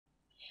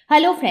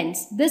Hello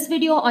friends, this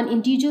video on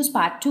integers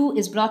part 2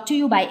 is brought to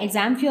you by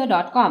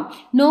examfear.com.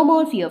 No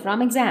more fear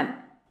from exam.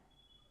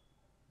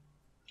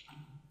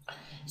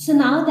 So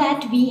now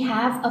that we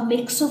have a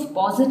mix of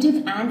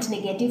positive and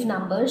negative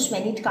numbers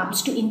when it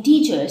comes to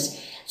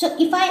integers, so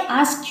if I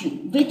ask you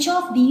which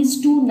of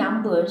these two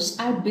numbers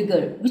are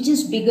bigger, which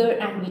is bigger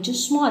and which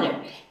is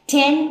smaller,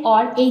 10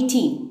 or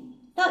 18?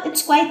 Now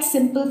it's quite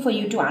simple for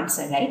you to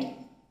answer, right?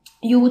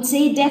 You would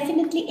say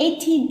definitely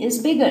 18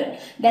 is bigger.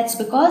 That's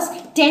because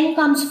 10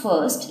 comes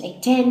first,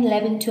 like 10,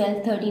 11,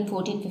 12, 13,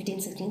 14,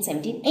 15, 16,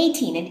 17,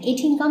 18, and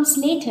 18 comes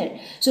later.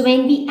 So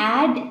when we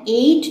add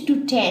 8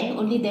 to 10,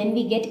 only then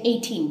we get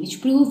 18,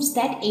 which proves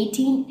that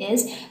 18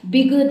 is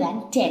bigger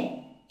than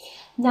 10.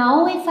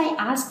 Now if I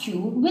ask you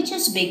which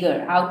is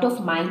bigger out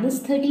of minus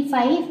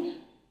 35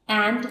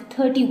 and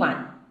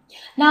 31.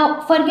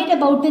 Now forget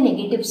about the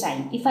negative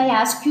sign. If I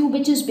ask you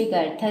which is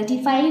bigger,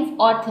 35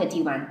 or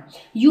 31,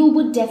 you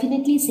would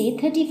definitely say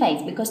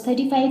 35 because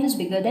 35 is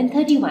bigger than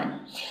 31.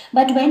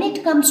 But when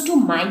it comes to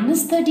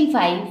minus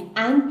 35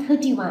 and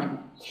 31,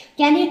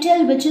 can you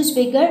tell which is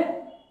bigger?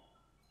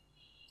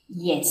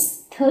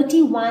 Yes,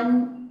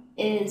 31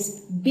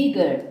 is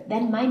bigger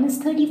than minus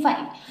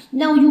 35.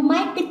 Now you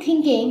might be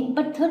thinking,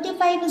 but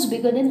 35 is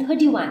bigger than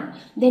 31.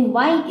 Then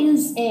why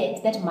is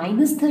it that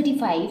minus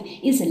 35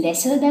 is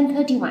lesser than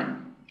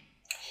 31?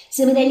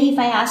 Similarly, if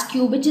I ask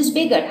you which is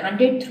bigger,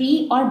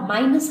 103 or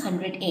minus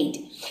 108?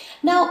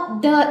 Now,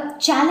 the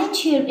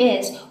challenge here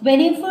is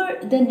whenever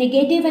the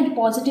negative and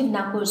positive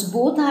numbers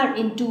both are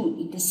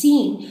into the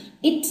scene,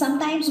 it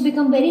sometimes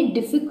becomes very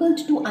difficult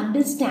to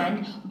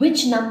understand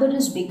which number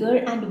is bigger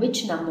and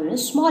which number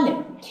is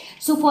smaller.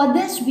 So for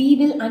this, we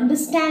will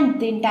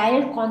understand the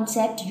entire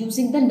concept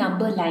using the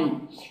number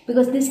line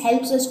because this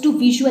helps us to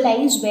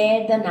visualize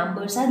where the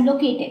numbers are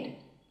located.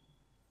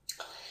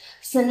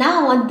 So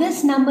now on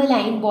this number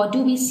line, what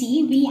do we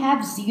see? We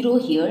have 0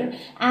 here,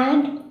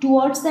 and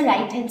towards the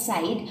right hand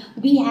side,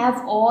 we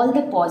have all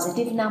the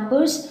positive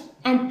numbers,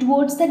 and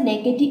towards the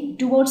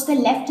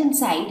left hand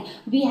side,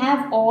 we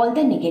have all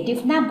the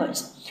negative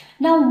numbers.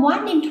 Now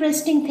one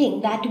interesting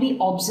thing that we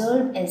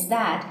observe is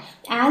that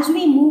as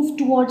we move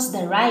towards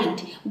the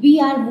right, we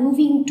are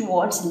moving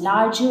towards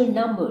larger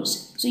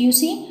numbers. So you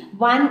see,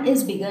 1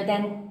 is bigger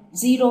than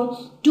 0,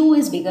 2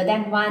 is bigger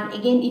than 1.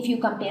 Again, if you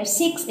compare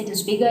 6, it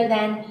is bigger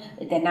than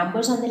the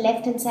numbers on the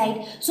left hand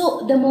side.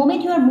 So the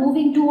moment you are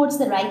moving towards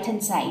the right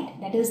hand side,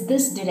 that is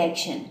this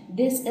direction,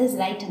 this is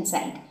right hand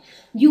side,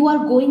 you are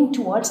going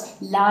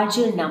towards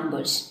larger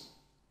numbers.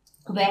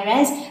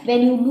 Whereas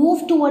when you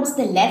move towards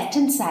the left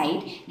hand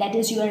side, that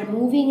is you are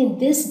moving in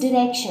this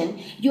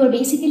direction, you are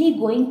basically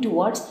going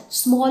towards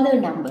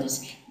smaller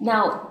numbers.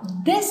 Now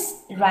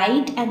this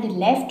right and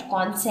left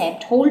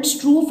concept holds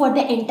true for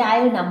the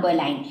entire number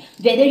line,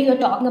 whether you are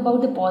talking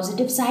about the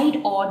positive side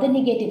or the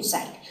negative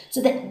side.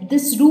 So that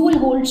this rule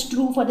holds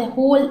true for the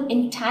whole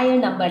entire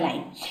number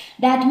line.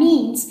 That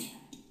means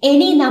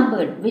any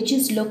number which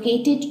is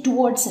located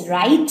towards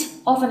right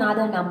of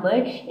another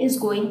number is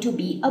going to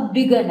be a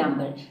bigger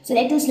number. So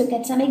let us look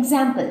at some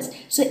examples.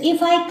 So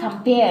if I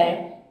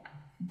compare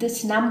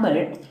this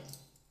number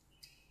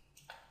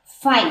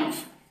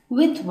 5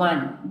 with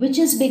 1, which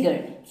is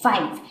bigger?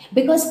 5,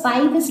 because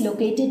 5 is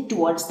located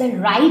towards the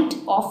right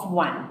of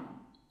 1,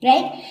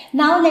 right?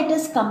 Now let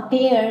us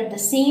compare the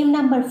same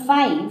number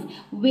 5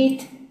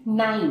 with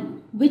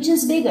 9, which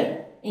is bigger?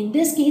 In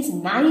this case,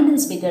 9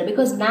 is bigger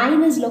because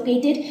 9 is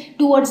located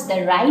towards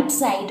the right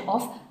side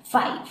of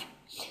 5.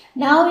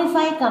 Now if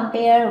I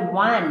compare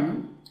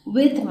 1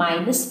 with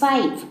minus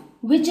 5,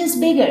 which is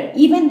bigger?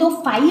 Even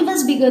though 5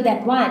 is bigger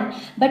than 1,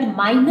 but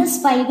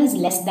minus 5 is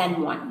less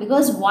than 1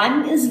 because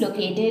 1 is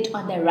located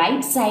on the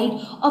right side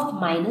of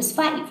minus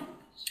 5,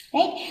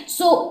 right?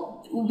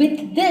 So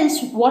with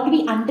this, what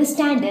we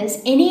understand is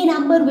any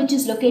number which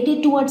is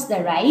located towards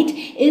the right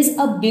is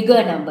a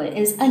bigger number,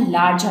 is a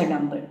larger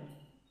number.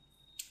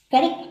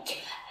 Correct?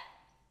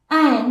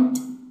 And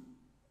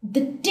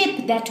the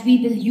tip that we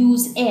will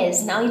use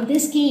is, now in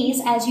this case,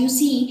 as you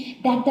see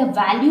that the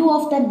value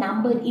of the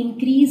number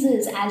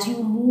increases as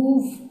you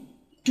move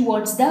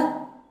towards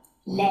the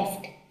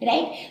left,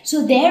 right?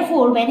 So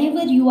therefore,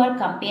 whenever you are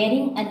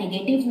comparing a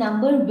negative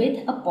number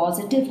with a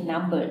positive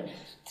number,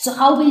 so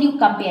how will you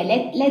compare?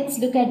 Let's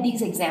look at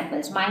these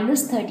examples,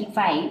 minus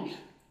 35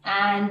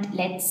 and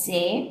let's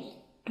say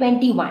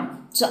 21.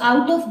 So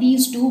out of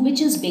these two, which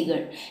is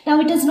bigger? Now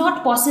it is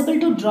not possible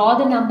to draw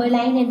the number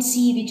line and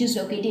see which is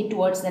located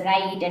towards the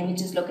right and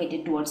which is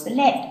located towards the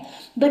left.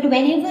 But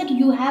whenever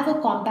you have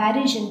a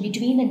comparison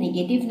between a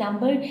negative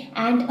number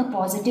and a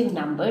positive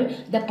number,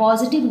 the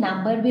positive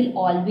number will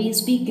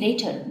always be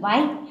greater.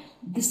 Why?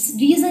 This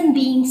reason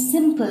being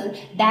simple,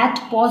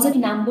 that positive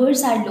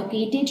numbers are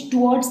located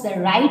towards the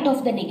right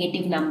of the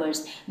negative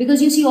numbers,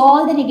 because you see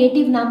all the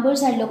negative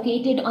numbers are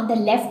located on the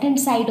left hand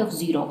side of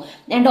 0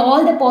 and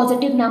all the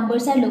positive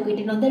numbers are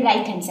located on the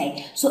right hand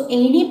side. So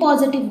any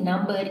positive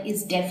number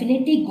is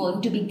definitely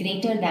going to be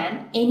greater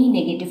than any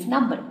negative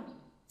number.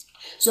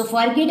 So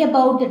forget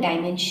about the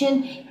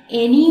dimension,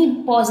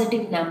 any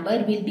positive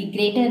number will be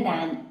greater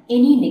than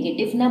any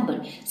negative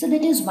number. So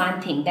that is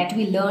one thing that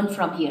we learn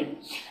from here.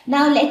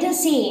 Now let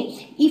us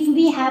say if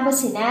we have a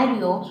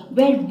scenario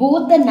where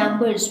both the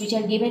numbers which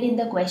are given in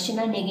the question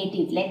are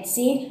negative, let's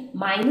say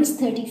minus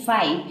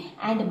 35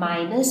 and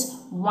minus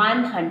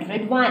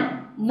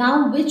 101.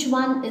 Now which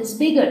one is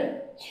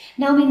bigger?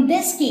 Now in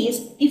this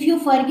case, if you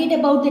forget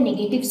about the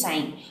negative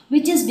sign,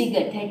 which is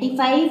bigger,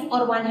 35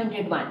 or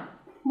 101?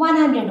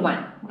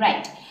 101,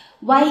 right.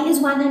 Why is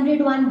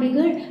 101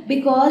 bigger?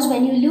 Because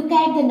when you look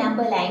at the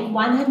number line,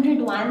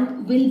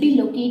 101 will be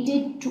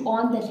located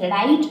on the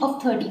right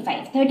of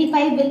 35.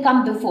 35 will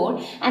come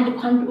before and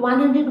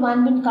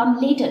 101 will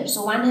come later.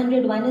 So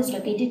 101 is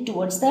located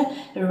towards the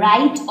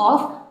right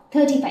of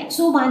 35.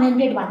 So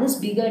 101 is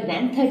bigger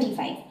than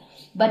 35.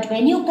 But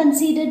when you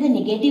consider the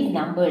negative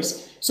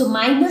numbers, so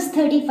minus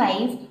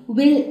 35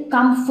 will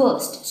come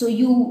first. So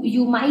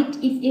you might,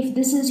 if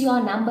this is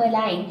your number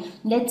line,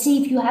 let's say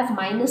if you have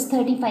minus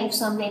 35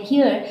 somewhere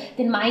here,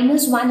 then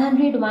minus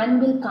 101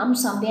 will come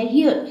somewhere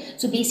here.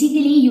 So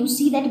basically you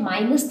see that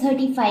minus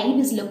 35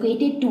 is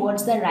located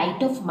towards the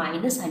right of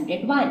minus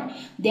 101.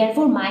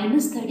 Therefore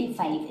minus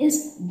 35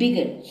 is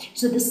bigger.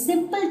 So the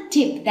simple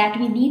tip that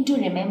we need to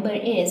remember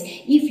is,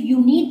 if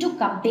you need to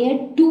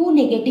compare two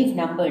negative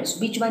numbers,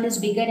 which one is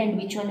bigger and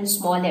which one is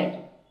smaller,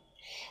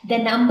 the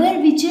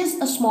number which is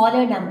a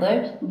smaller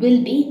number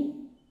will be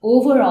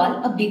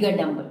overall a bigger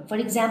number. For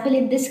example,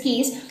 in this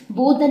case,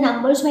 both the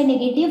numbers were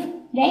negative,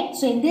 right?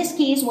 So in this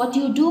case, what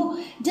you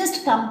do,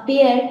 just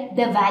compare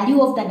the value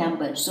of the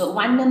number. So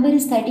one number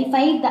is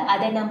 35, the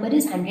other number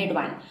is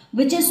 101.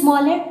 Which is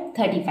smaller?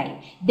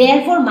 35.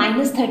 Therefore,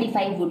 minus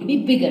 35 would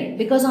be bigger,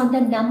 because on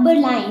the number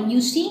line, you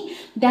see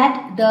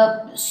that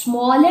the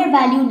smaller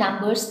value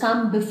numbers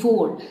come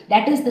before.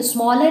 That is, the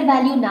smaller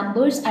value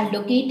numbers are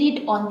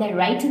located on the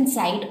right hand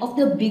side of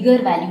the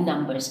bigger value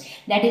numbers.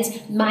 That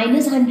is,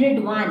 minus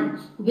 101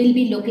 will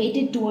be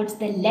located towards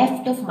the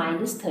left of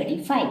minus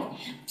 35.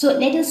 So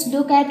let us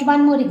look at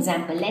one more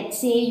example. Let's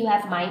say you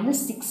have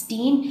minus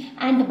 16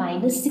 and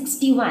minus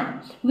 61.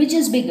 Which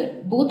is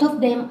bigger? Both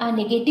of them are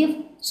negative.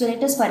 So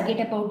let us forget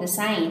about the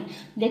sign.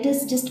 Let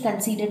us just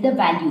consider the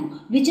value.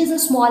 Which is a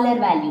smaller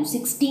value,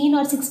 16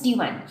 or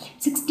 61?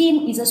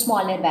 16 is a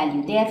smaller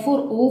value. Therefore,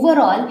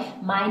 overall,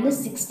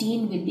 minus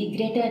 16 will be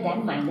greater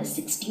than minus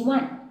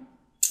 61.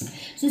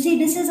 So see,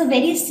 this is a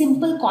very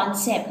simple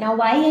concept. Now,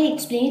 why I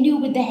explained you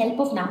with the help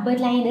of number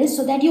line is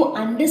so that you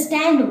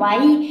understand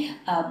why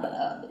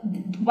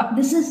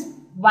this is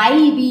why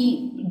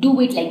we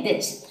do it like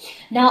this.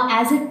 Now,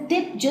 as a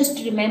tip,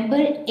 just remember,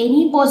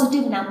 any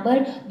positive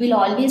number will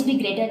always be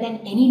greater than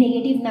any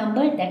negative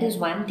number. That is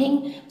one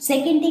thing.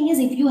 Second thing is,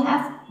 if you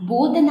have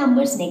both the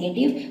numbers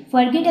negative,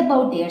 forget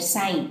about their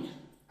sign.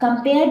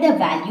 Compare the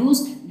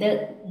values.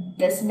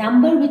 This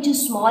number which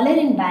is smaller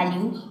in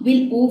value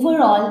will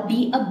overall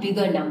be a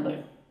bigger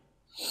number.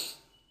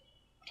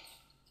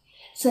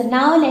 So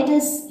now let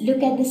us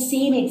look at the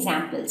same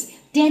examples.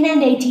 10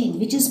 and 18,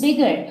 which is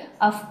bigger?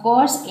 Of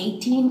course,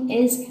 18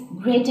 is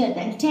greater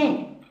than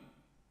 10.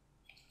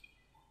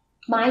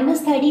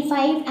 Minus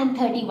 35 and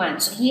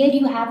 31. So here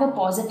you have a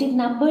positive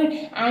number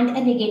and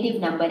a negative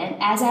number. And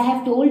as I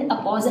have told, a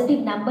positive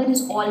number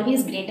is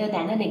always greater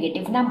than a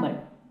negative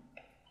number.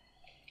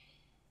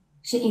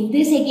 So in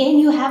this again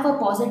you have a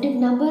positive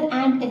number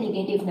and a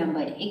negative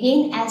number.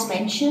 Again, as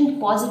mentioned,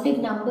 positive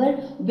number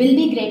will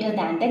be greater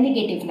than the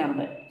negative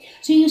number.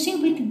 So you see,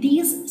 with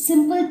these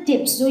simple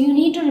tips, so you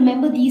need to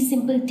remember these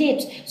simple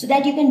tips so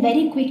that you can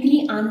very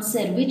quickly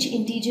answer which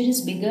integer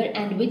is bigger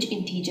and which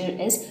integer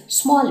is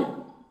smaller.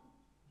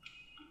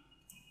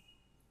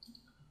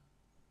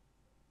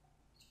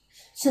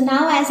 So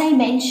now, as I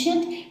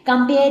mentioned,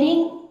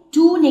 comparing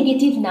two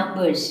negative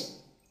numbers.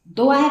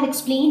 Though I have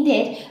explained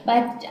it,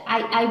 but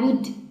I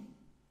would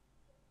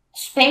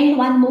spend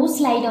one more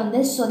slide on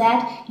this so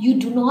that you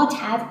do not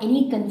have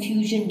any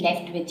confusion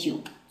left with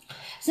you.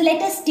 So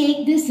let us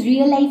take this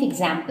real life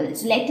example.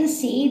 So let us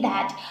say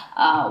that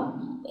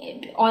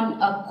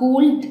on a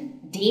cold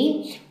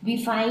day,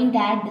 we find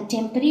that the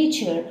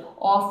temperature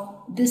of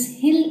this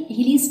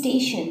hilly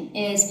station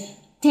is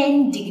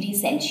 10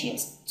 degrees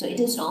Celsius. So it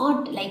is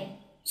not like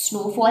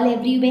snowfall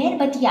everywhere,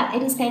 but yeah,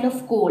 it is kind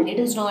of cold. It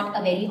is not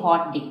a very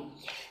hot day.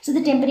 So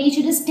the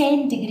temperature is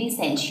 10 degrees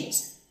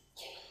Celsius.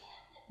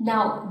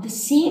 Now the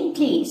same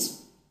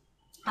place,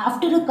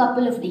 after a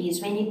couple of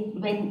days,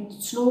 when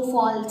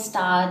snowfall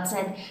starts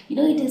and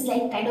it is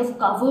like kind of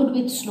covered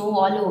with snow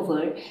all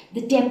over,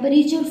 the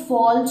temperature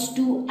falls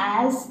to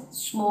as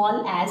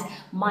small as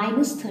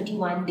minus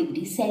 31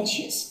 degrees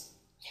Celsius.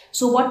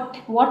 So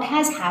what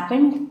has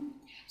happened?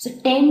 So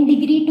 10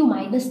 degree to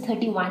minus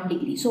 31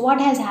 degree. So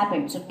what has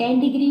happened? So 10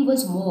 degree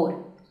was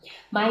more.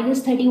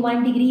 Minus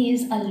 31 degree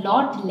is a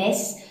lot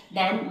less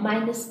than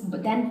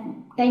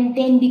 10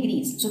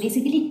 degrees. So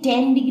basically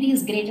 10 degrees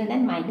is greater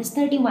than minus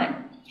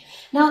 31.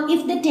 Now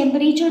if the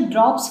temperature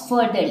drops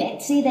further,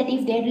 let's say that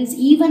if there is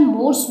even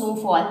more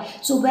snowfall,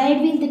 so where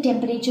will the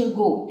temperature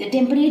go? The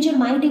temperature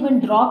might even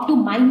drop to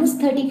minus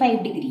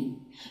 35 degree.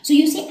 So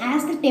you see,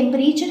 as the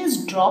temperature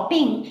is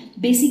dropping,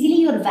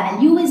 basically your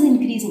value is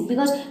increasing,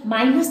 because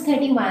minus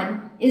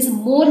 31 is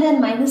more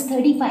than minus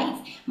 35.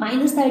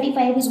 Minus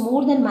 35 is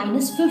more than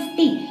minus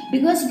 50,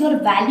 because your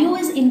value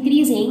is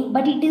increasing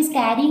but it is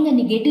carrying a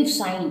negative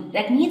sign.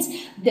 That means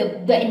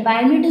the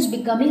environment is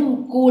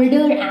becoming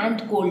colder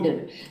and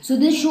colder. So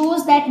this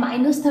shows that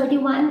minus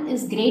 31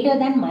 is greater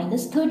than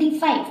minus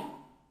 35.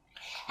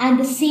 And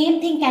the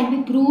same thing can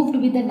be proved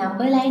with the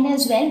number line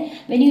as well.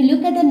 When you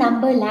look at the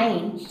number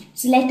line,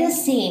 so let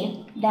us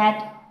say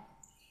that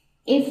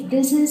if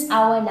this is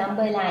our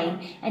number line,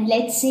 and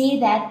let's say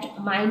that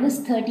minus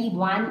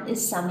 31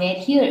 is somewhere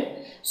here.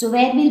 So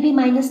where will be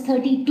minus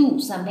 32?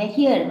 Somewhere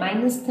here.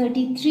 Minus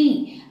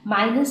 33,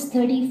 minus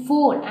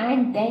 34,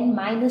 and then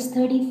minus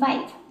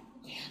 35.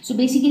 So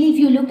basically, if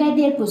you look at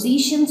their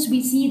positions,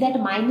 we see that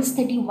minus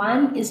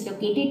 31 is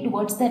located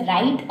towards the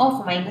right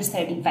of minus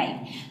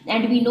 35.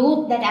 And we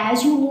know that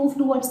as you move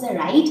towards the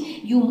right,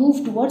 you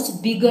move towards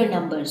bigger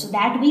numbers. So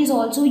that way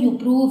also you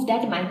prove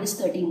that minus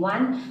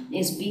 31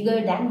 is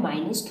bigger than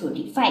minus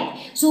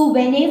 35. So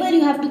whenever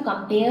you have to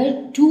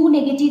compare two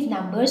negative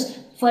numbers,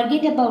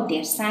 forget about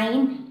their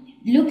sign.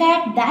 Look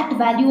at that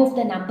value of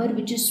the number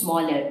which is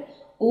smaller.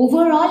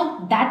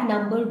 Overall, that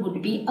number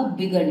would be a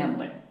bigger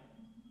number.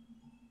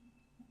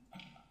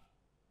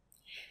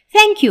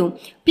 Thank you.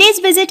 Please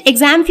visit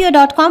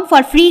examfear.com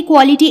for free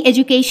quality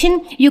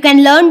education. You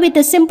can learn with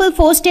a simple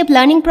 4-step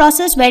learning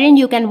process wherein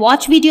you can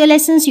watch video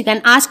lessons, you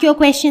can ask your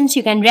questions,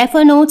 you can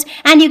refer notes,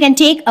 and you can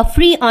take a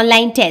free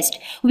online test.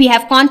 We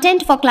have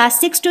content for class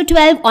 6 to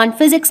 12 on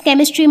physics,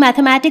 chemistry,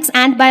 mathematics,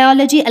 and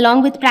biology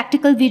along with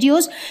practical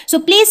videos. So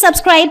please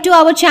subscribe to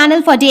our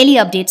channel for daily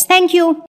updates. Thank you.